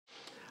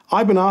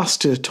I've been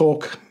asked to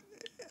talk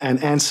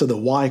and answer the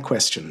why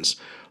questions.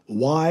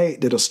 Why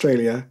did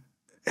Australia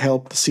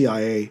help the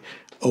CIA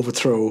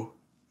overthrow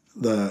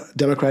the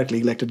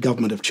democratically elected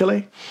government of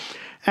Chile?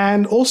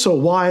 And also,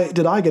 why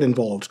did I get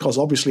involved? Because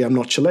obviously I'm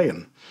not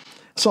Chilean.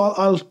 So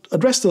I'll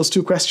address those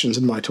two questions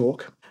in my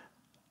talk.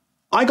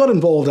 I got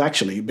involved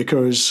actually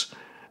because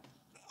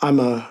I'm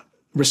a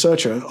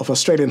researcher of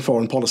Australian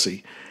foreign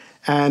policy,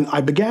 and I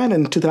began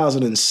in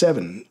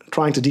 2007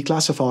 trying to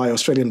declassify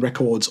Australian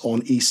records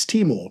on East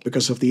Timor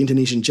because of the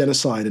Indonesian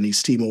genocide in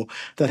East Timor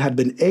that had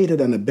been aided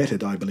and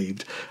abetted, I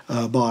believed,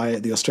 by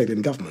the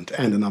Australian government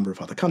and a number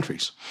of other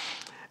countries.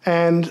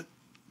 And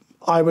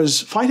I was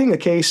fighting a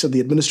case at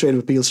the Administrative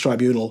Appeals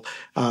Tribunal.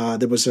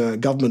 There was a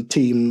government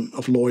team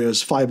of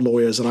lawyers, 5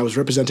 lawyers, and I was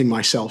representing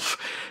myself.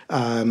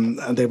 And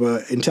there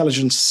were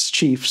intelligence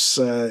chiefs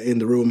in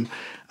the room.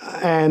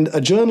 And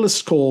a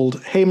journalist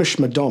called Hamish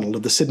MacDonald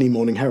of the Sydney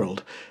Morning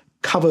Herald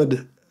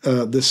covered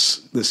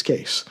this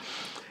case.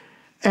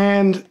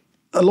 And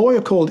a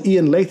lawyer called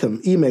Ian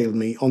Latham emailed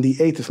me on the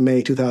 8th of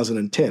May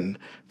 2010,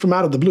 from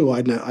out of the blue.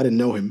 I didn't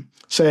know him,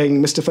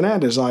 saying, "Mr.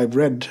 Fernandes, I've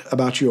read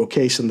about your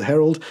case in the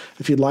Herald.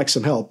 If you'd like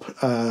some help,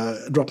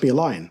 drop me a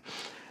line."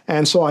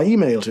 And so I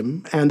emailed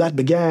him, and that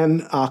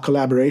began our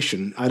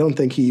collaboration. I don't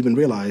think he even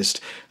realized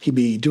he'd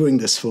be doing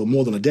this for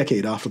more than a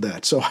decade after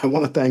that. So I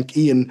want to thank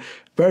Ian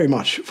very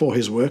much for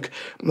his work.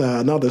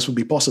 None of this would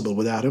be possible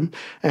without him.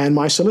 And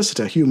my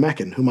solicitor, Hugh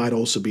Mackin, who might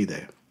also be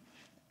there.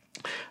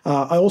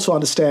 I also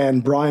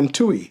understand Brian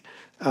Toohey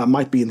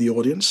might be in the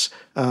audience,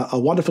 a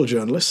wonderful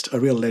journalist, a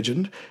real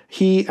legend.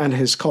 He and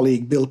his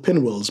colleague Bill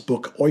Pinwell's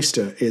book,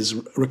 Oyster, is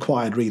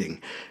required reading.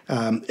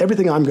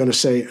 Everything I'm going to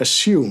say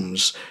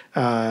assumes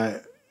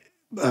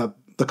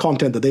the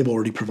content that they've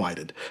already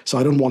provided. So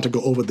I don't want to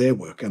go over their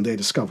work and their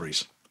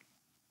discoveries.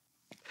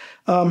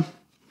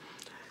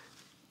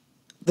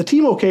 The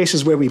Timor case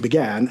is where we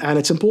began, and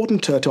it's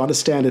important to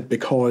understand it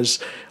because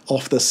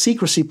of the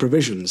secrecy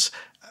provisions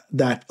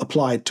that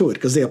applied to it,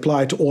 because they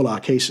apply to all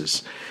our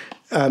cases.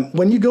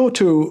 When you go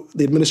to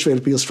the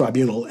Administrative Appeals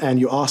Tribunal and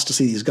you're asked to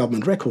see these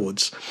government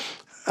records,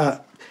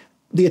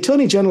 the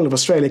Attorney General of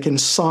Australia can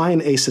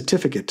sign a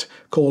certificate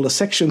called a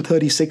Section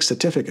 36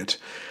 certificate,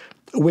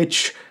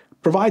 which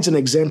provides an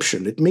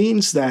exemption. It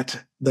means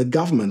that the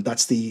government,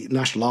 that's the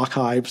National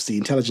Archives, the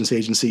intelligence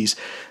agencies,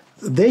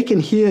 they can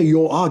hear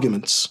your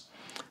arguments,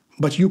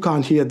 but you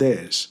can't hear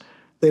theirs.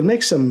 They'll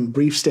make some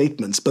brief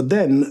statements, but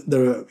then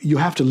you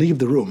have to leave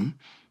the room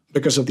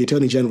because of the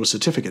Attorney General's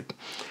certificate.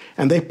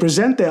 And they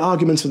present their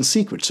arguments in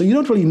secret. So you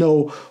don't really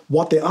know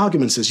what their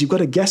arguments is. You've got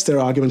to guess their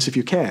arguments if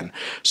you can.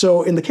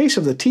 So in the case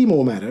of the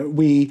Timor matter,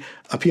 we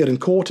appeared in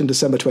court in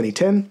December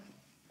 2010,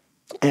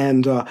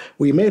 and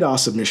we made our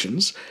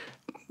submissions.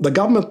 The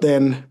government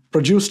then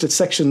produced its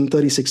Section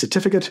 36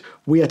 certificate.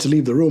 We had to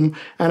leave the room.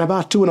 And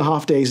about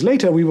 2.5 days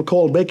later, we were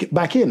called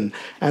back in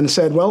and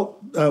said,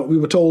 we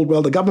were told,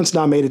 the government's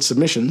now made its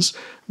submissions.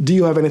 Do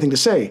you have anything to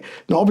say?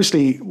 Now,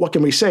 obviously, what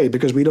can we say?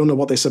 Because we don't know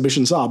what their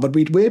submissions are. But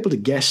we were able to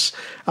guess,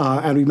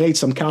 and we made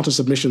some counter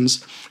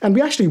submissions. And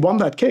we actually won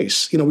that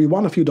case. We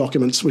won a few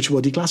documents which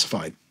were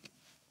declassified.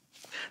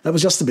 That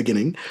was just the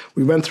beginning.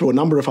 We went through a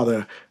number of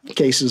other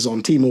cases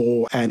on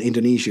Timor and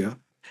Indonesia.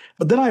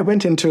 But then I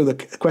went into the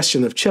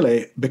question of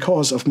Chile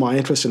because of my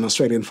interest in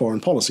Australian foreign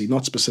policy,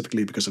 not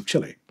specifically because of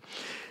Chile.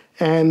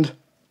 And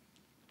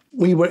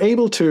we were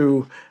able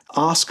to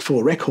ask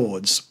for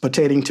records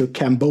pertaining to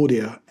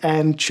Cambodia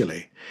and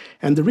Chile.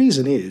 And the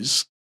reason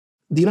is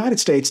the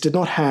United States did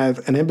not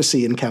have an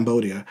embassy in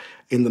Cambodia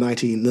in the late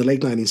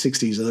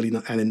 1960s, and in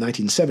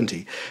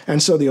 1970.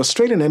 And so the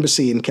Australian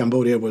embassy in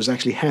Cambodia was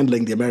actually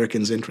handling the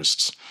Americans'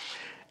 interests.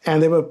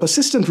 And there were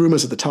persistent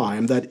rumors at the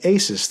time that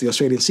ASIS, the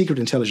Australian Secret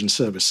Intelligence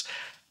Service,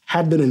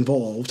 had been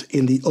involved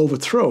in the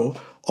overthrow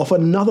of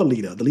another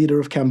leader, the leader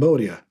of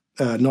Cambodia,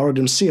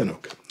 Norodom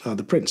Sihanouk,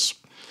 the prince.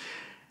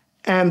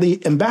 And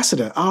the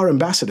ambassador, our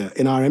ambassador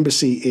in our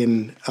embassy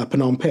in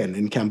Phnom Penh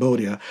in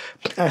Cambodia,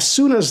 as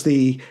soon as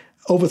the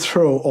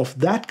overthrow of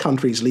that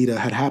country's leader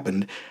had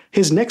happened,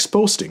 his next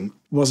posting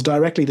was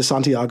directly to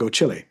Santiago,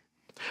 Chile,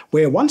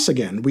 where once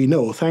again we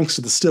know, thanks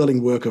to the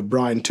sterling work of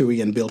Brian Toohey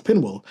and Bill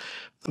Pinwell,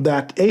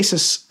 that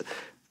ASIS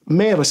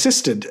may have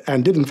assisted,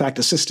 and did in fact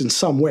assist in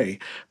some way,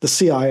 the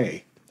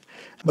CIA.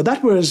 But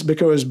that was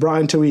because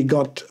Brian Toohey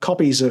got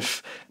copies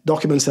of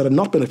documents that had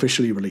not been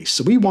officially released.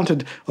 So we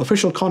wanted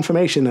official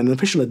confirmation and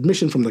official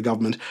admission from the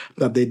government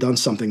that they'd done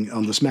something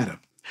on this matter.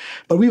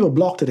 But we were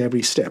blocked at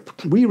every step.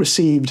 We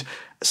received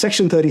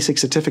Section 36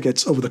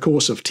 certificates over the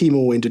course of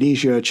Timor,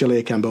 Indonesia,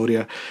 Chile,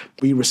 Cambodia.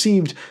 We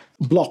received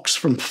blocks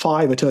from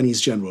 5 attorneys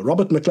general.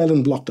 Robert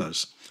McClellan blocked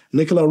us.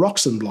 Nicola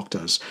Roxon blocked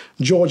us.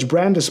 George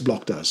Brandis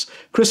blocked us.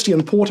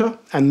 Christian Porter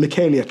and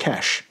Michaelia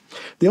Cash.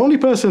 The only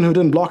person who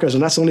didn't block us,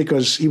 and that's only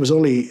because he was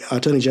only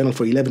Attorney General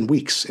for 11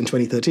 weeks in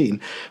 2013,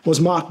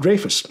 was Mark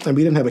Dreyfus. And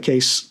we didn't have a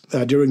case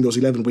during those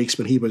 11 weeks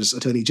when he was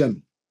Attorney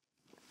General.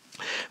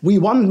 We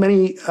won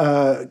many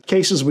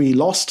cases, we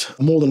lost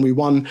more than we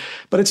won,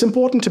 but it's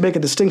important to make a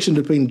distinction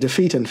between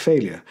defeat and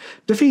failure.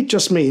 Defeat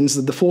just means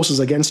that the forces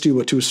against you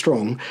were too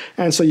strong,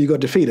 and so you got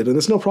defeated, and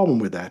there's no problem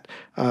with that.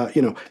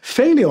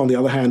 Failure, on the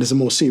other hand, is a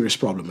more serious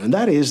problem, and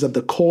that is that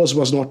the cause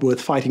was not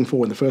worth fighting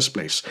for in the first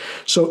place.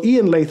 So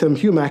Ian Latham,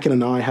 Hugh Mackin,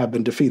 and I have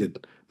been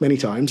defeated many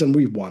times, and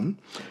we've won.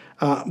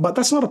 But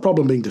that's not a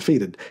problem being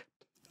defeated.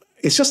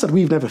 It's just that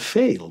we've never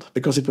failed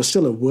because it was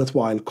still a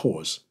worthwhile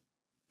cause.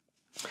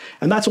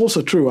 And that's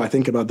also true, I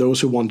think, about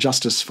those who want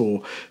justice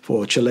for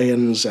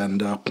Chileans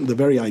and the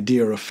very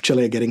idea of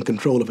Chile getting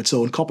control of its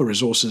own copper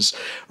resources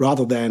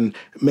rather than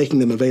making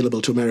them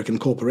available to American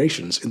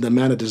corporations in the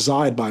manner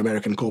desired by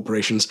American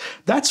corporations.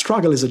 That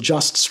struggle is a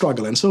just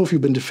struggle. And so if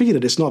you've been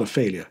defeated, it's not a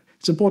failure.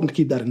 It's important to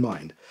keep that in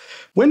mind.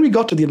 When we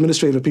got to the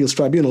Administrative Appeals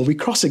Tribunal, we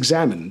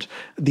cross-examined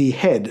the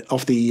head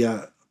of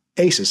the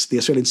ASIS, the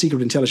Australian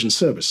Secret Intelligence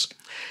Service.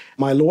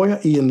 My lawyer,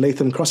 Ian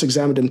Latham,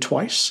 cross-examined him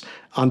twice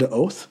under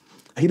oath.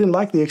 He didn't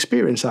like the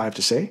experience, I have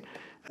to say.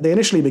 They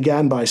initially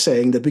began by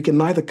saying that we can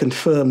neither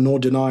confirm nor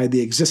deny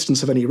the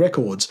existence of any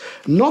records.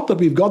 Not that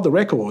we've got the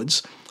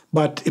records,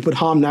 but it would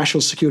harm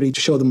national security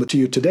to show them to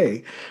you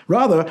today.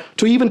 Rather,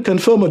 to even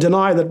confirm or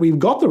deny that we've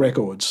got the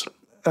records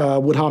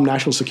would harm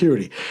national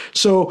security.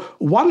 So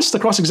once the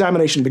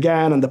cross-examination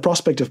began and the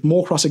prospect of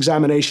more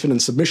cross-examination and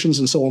submissions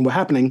and so on were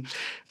happening,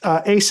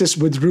 ASIS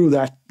withdrew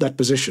that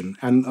position.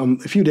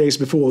 And a few days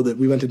before that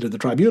we went into the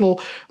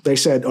tribunal, they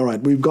said, all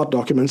right, we've got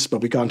documents,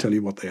 but we can't tell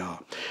you what they are.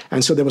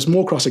 And so there was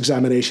more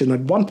cross-examination. At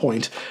one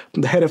point,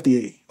 the head of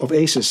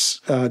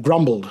ASIS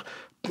grumbled.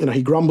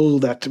 He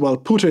grumbled that, well,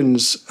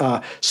 Putin's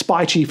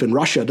spy chief in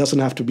Russia doesn't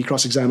have to be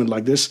cross-examined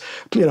like this.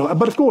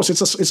 But of course,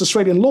 it's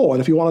Australian law, and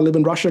if you want to live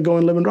in Russia, go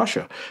and live in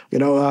Russia.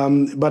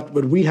 But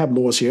we have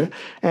laws here,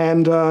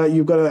 and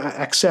you've got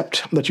to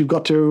accept that you've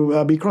got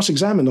to be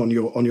cross-examined on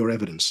your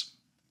evidence.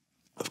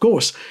 Of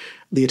course,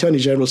 the Attorney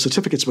General's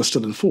certificates were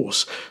still in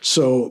force.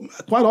 So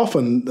quite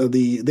often,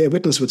 their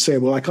witness would say,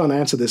 well, I can't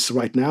answer this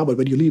right now, but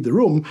when you leave the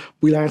room,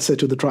 we'll answer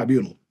to the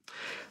tribunal.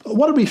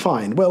 What did we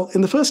find? Well,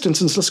 in the first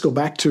instance, let's go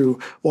back to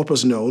what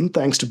was known,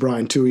 thanks to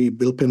Brian Toohey,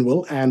 Bill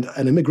Pinwell, and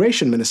an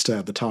immigration minister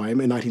at the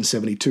time in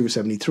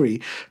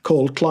 1972-73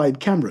 called Clyde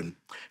Cameron.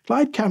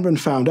 Clyde Cameron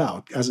found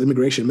out, as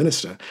immigration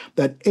minister,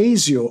 that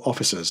ASIO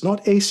officers,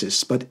 not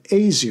ASIS, but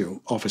ASIO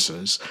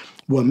officers,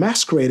 were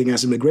masquerading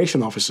as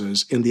immigration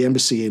officers in the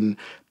embassy in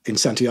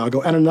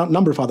Santiago and a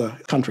number of other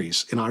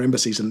countries, in our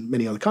embassies in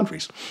many other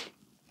countries.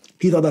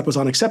 He thought that was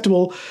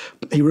unacceptable.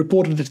 He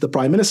reported it to the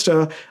Prime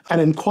Minister.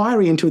 An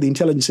inquiry into the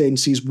intelligence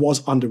agencies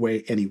was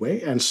underway anyway,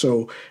 and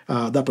so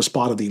that was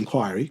part of the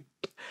inquiry.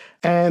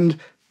 And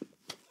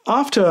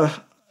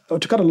to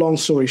cut a long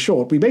story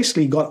short, we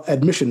basically got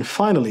admission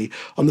finally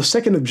on the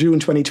 2nd of June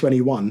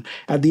 2021,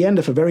 at the end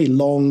of a very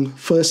long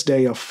first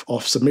day of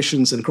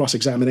submissions and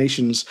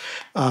cross-examinations,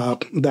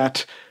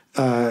 that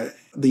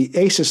the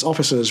ASIS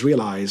officers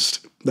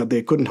realized that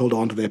they couldn't hold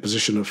on to their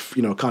position of,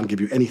 can't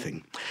give you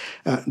anything.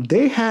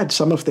 They had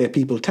some of their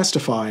people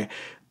testify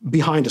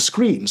behind a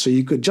screen, so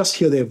you could just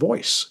hear their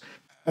voice.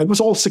 It was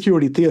all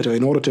security theater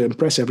in order to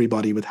impress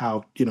everybody with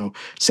how,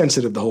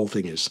 sensitive the whole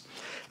thing is.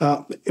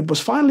 It was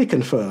finally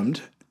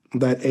confirmed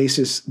that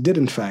ASIS did,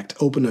 in fact,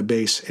 open a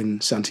base in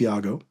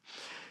Santiago,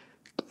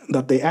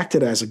 that they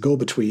acted as a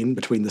go-between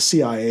between the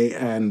CIA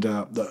and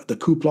the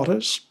coup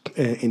plotters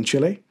in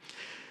Chile.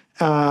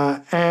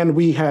 And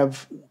we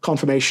have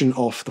confirmation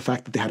of the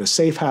fact that they had a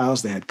safe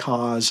house, they had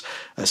cars,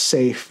 a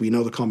safe, we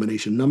know the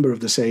combination number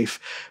of the safe.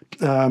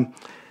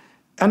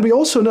 And we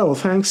also know,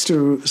 thanks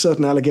to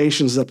certain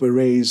allegations that were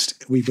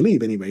raised, we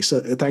believe anyway,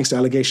 so thanks to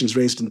allegations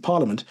raised in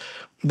Parliament,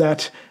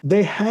 that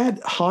they had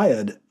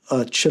hired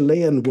a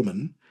Chilean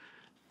woman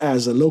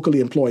as a locally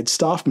employed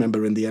staff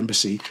member in the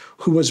embassy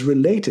who was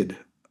related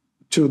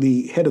to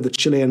the head of the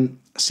Chilean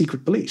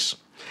secret police.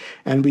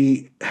 And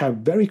we have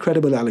very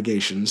credible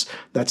allegations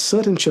that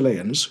certain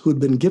Chileans who'd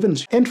been given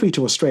entry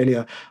to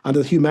Australia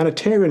under the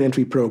humanitarian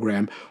entry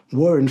program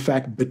were in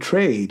fact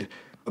betrayed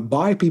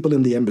by people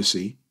in the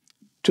embassy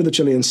to the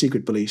Chilean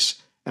secret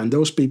police, and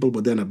those people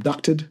were then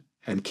abducted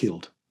and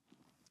killed.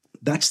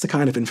 That's the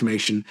kind of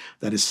information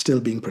that is still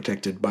being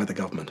protected by the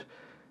government.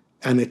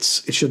 And it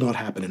should not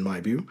happen, in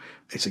my view.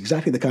 It's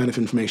exactly the kind of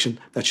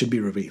information that should be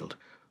revealed.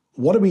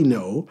 What do we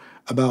know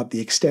about the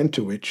extent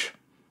to which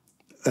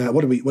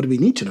what do we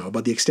need to know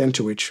about the extent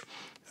to which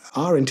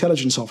our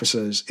intelligence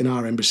officers in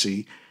our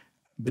embassy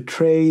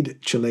betrayed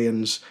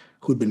Chileans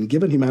who'd been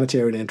given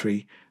humanitarian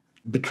entry,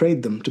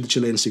 betrayed them to the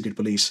Chilean secret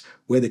police,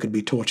 where they could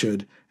be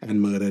tortured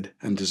and murdered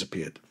and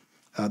disappeared?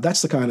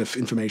 That's the kind of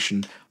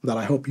information that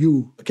I hope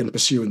you can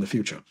pursue in the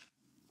future.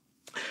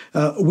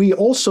 We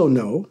also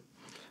know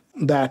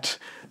that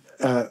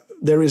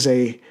there is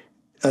a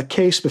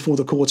case before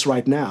the courts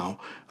right now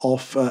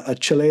of a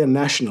Chilean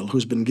national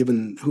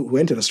who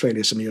entered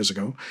Australia some years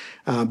ago,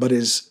 but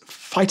is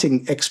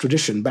fighting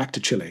extradition back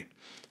to Chile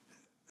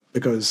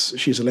because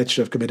she's alleged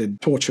to have committed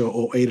torture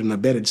or aided and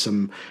abetted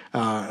some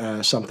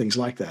things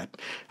like that.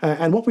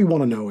 And what we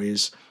want to know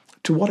is,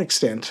 to what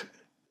extent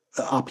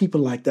are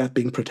people like that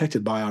being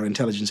protected by our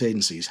intelligence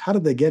agencies? How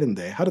did they get in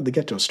there? How did they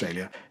get to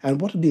Australia?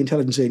 And what did the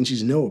intelligence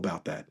agencies know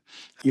about that?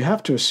 You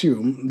have to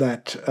assume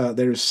that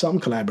there is some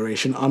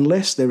collaboration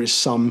unless there is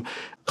some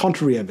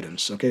contrary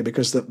evidence, okay?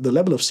 Because the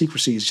level of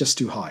secrecy is just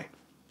too high.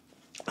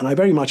 And I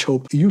very much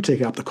hope you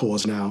take up the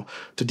cause now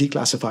to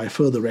declassify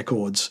further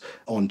records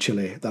on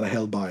Chile that are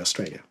held by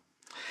Australia.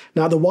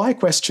 Now, the why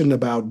question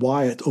about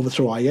why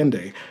overthrow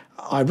Allende,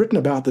 I've written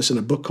about this in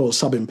a book called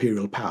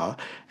Sub-Imperial Power,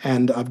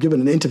 and I've given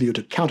an interview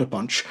to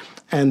Counterpunch,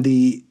 and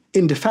the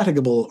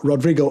indefatigable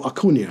Rodrigo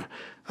Acuna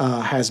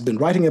has been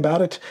writing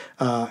about it,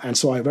 and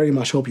so I very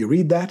much hope you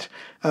read that.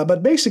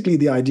 But basically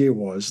the idea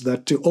was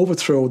that to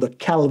overthrow the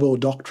Calvo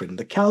Doctrine.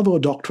 The Calvo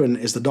Doctrine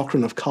is the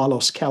doctrine of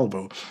Carlos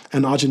Calvo,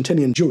 an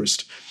Argentinian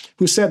jurist,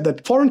 who said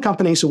that foreign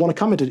companies who want to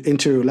come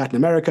into Latin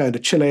America, into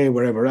Chile,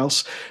 wherever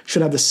else,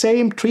 should have the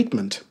same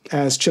treatment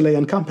as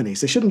Chilean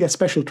companies. They shouldn't get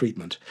special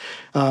treatment.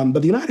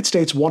 But the United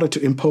States wanted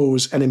to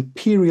impose an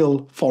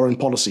imperial foreign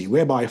policy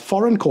whereby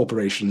foreign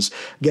corporations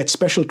get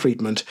special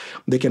treatment.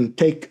 They can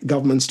take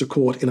governments to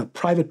court in a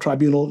private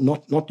tribunal,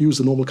 not use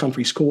the normal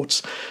country's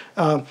courts.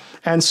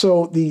 And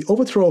so the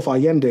overthrow of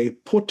Allende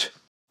put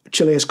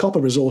Chile's copper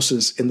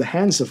resources in the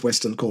hands of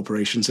Western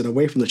corporations and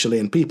away from the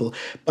Chilean people.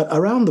 But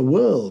around the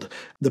world,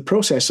 the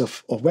process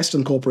of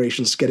Western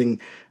corporations getting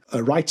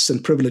rights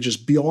and privileges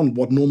beyond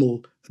what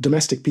normal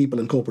domestic people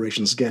and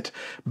corporations get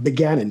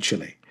began in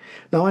Chile.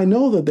 Now, I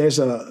know that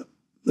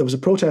there was a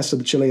protest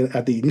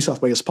at the New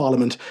South Wales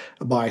Parliament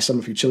by some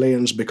of you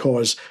Chileans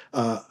because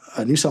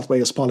a New South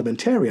Wales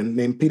parliamentarian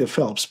named Peter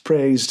Phelps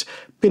praised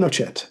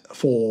Pinochet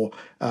for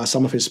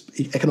some of his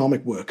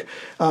economic work.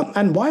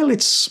 And while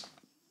it's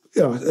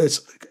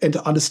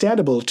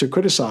understandable to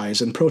criticize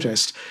and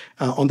protest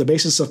on the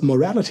basis of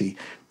morality,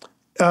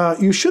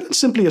 you shouldn't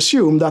simply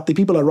assume that the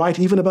people are right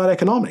even about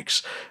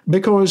economics,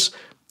 because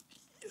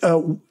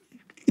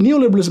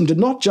neoliberalism did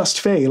not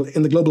just fail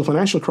in the global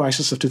financial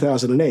crisis of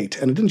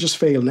 2008, and it didn't just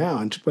fail now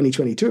in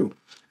 2022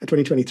 and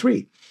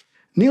 2023.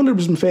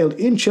 Neoliberalism failed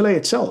in Chile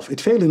itself.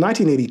 It failed in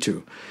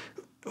 1982.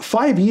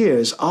 5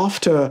 years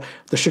after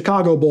the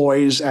Chicago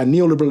boys and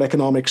neoliberal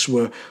economics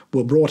were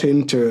brought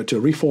in to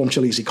reform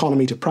Chile's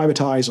economy, to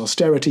privatize,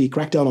 austerity,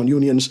 crack down on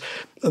unions,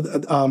 they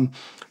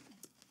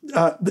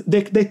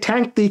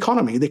tanked the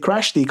economy, they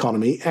crashed the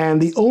economy,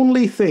 and the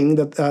only thing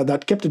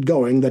that kept it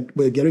going, that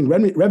we're getting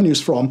revenues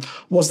from,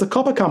 was the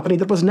copper company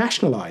that was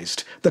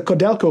nationalized, the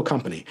Codelco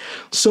company.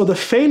 So the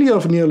failure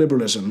of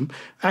neoliberalism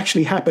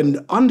actually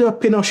happened under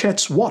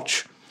Pinochet's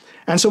watch.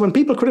 And so when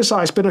people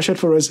criticize Pinochet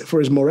for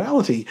his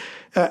morality,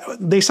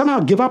 they somehow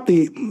give up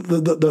the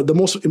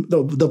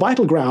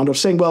vital ground of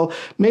saying, well,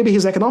 maybe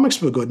his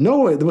economics were good.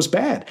 No, it was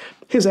bad.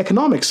 His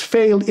economics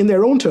failed in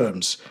their own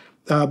terms.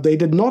 They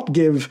did not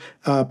give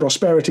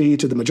prosperity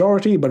to the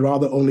majority, but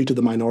rather only to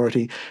the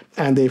minority.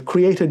 And they've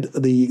created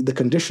the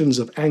conditions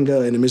of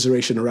anger and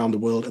immiseration around the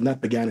world, and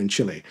that began in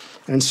Chile.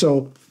 And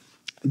so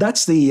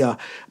that's the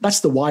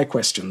why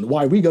question,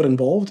 why we got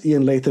involved,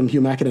 Ian Latham,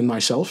 Hugh Mackin, and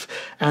myself,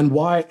 and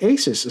why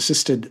ACES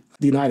assisted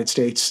the United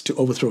States to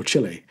overthrow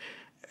Chile.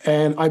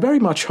 And I very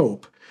much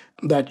hope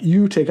that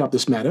you take up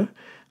this matter.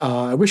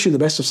 I wish you the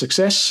best of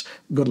success.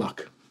 Good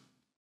luck.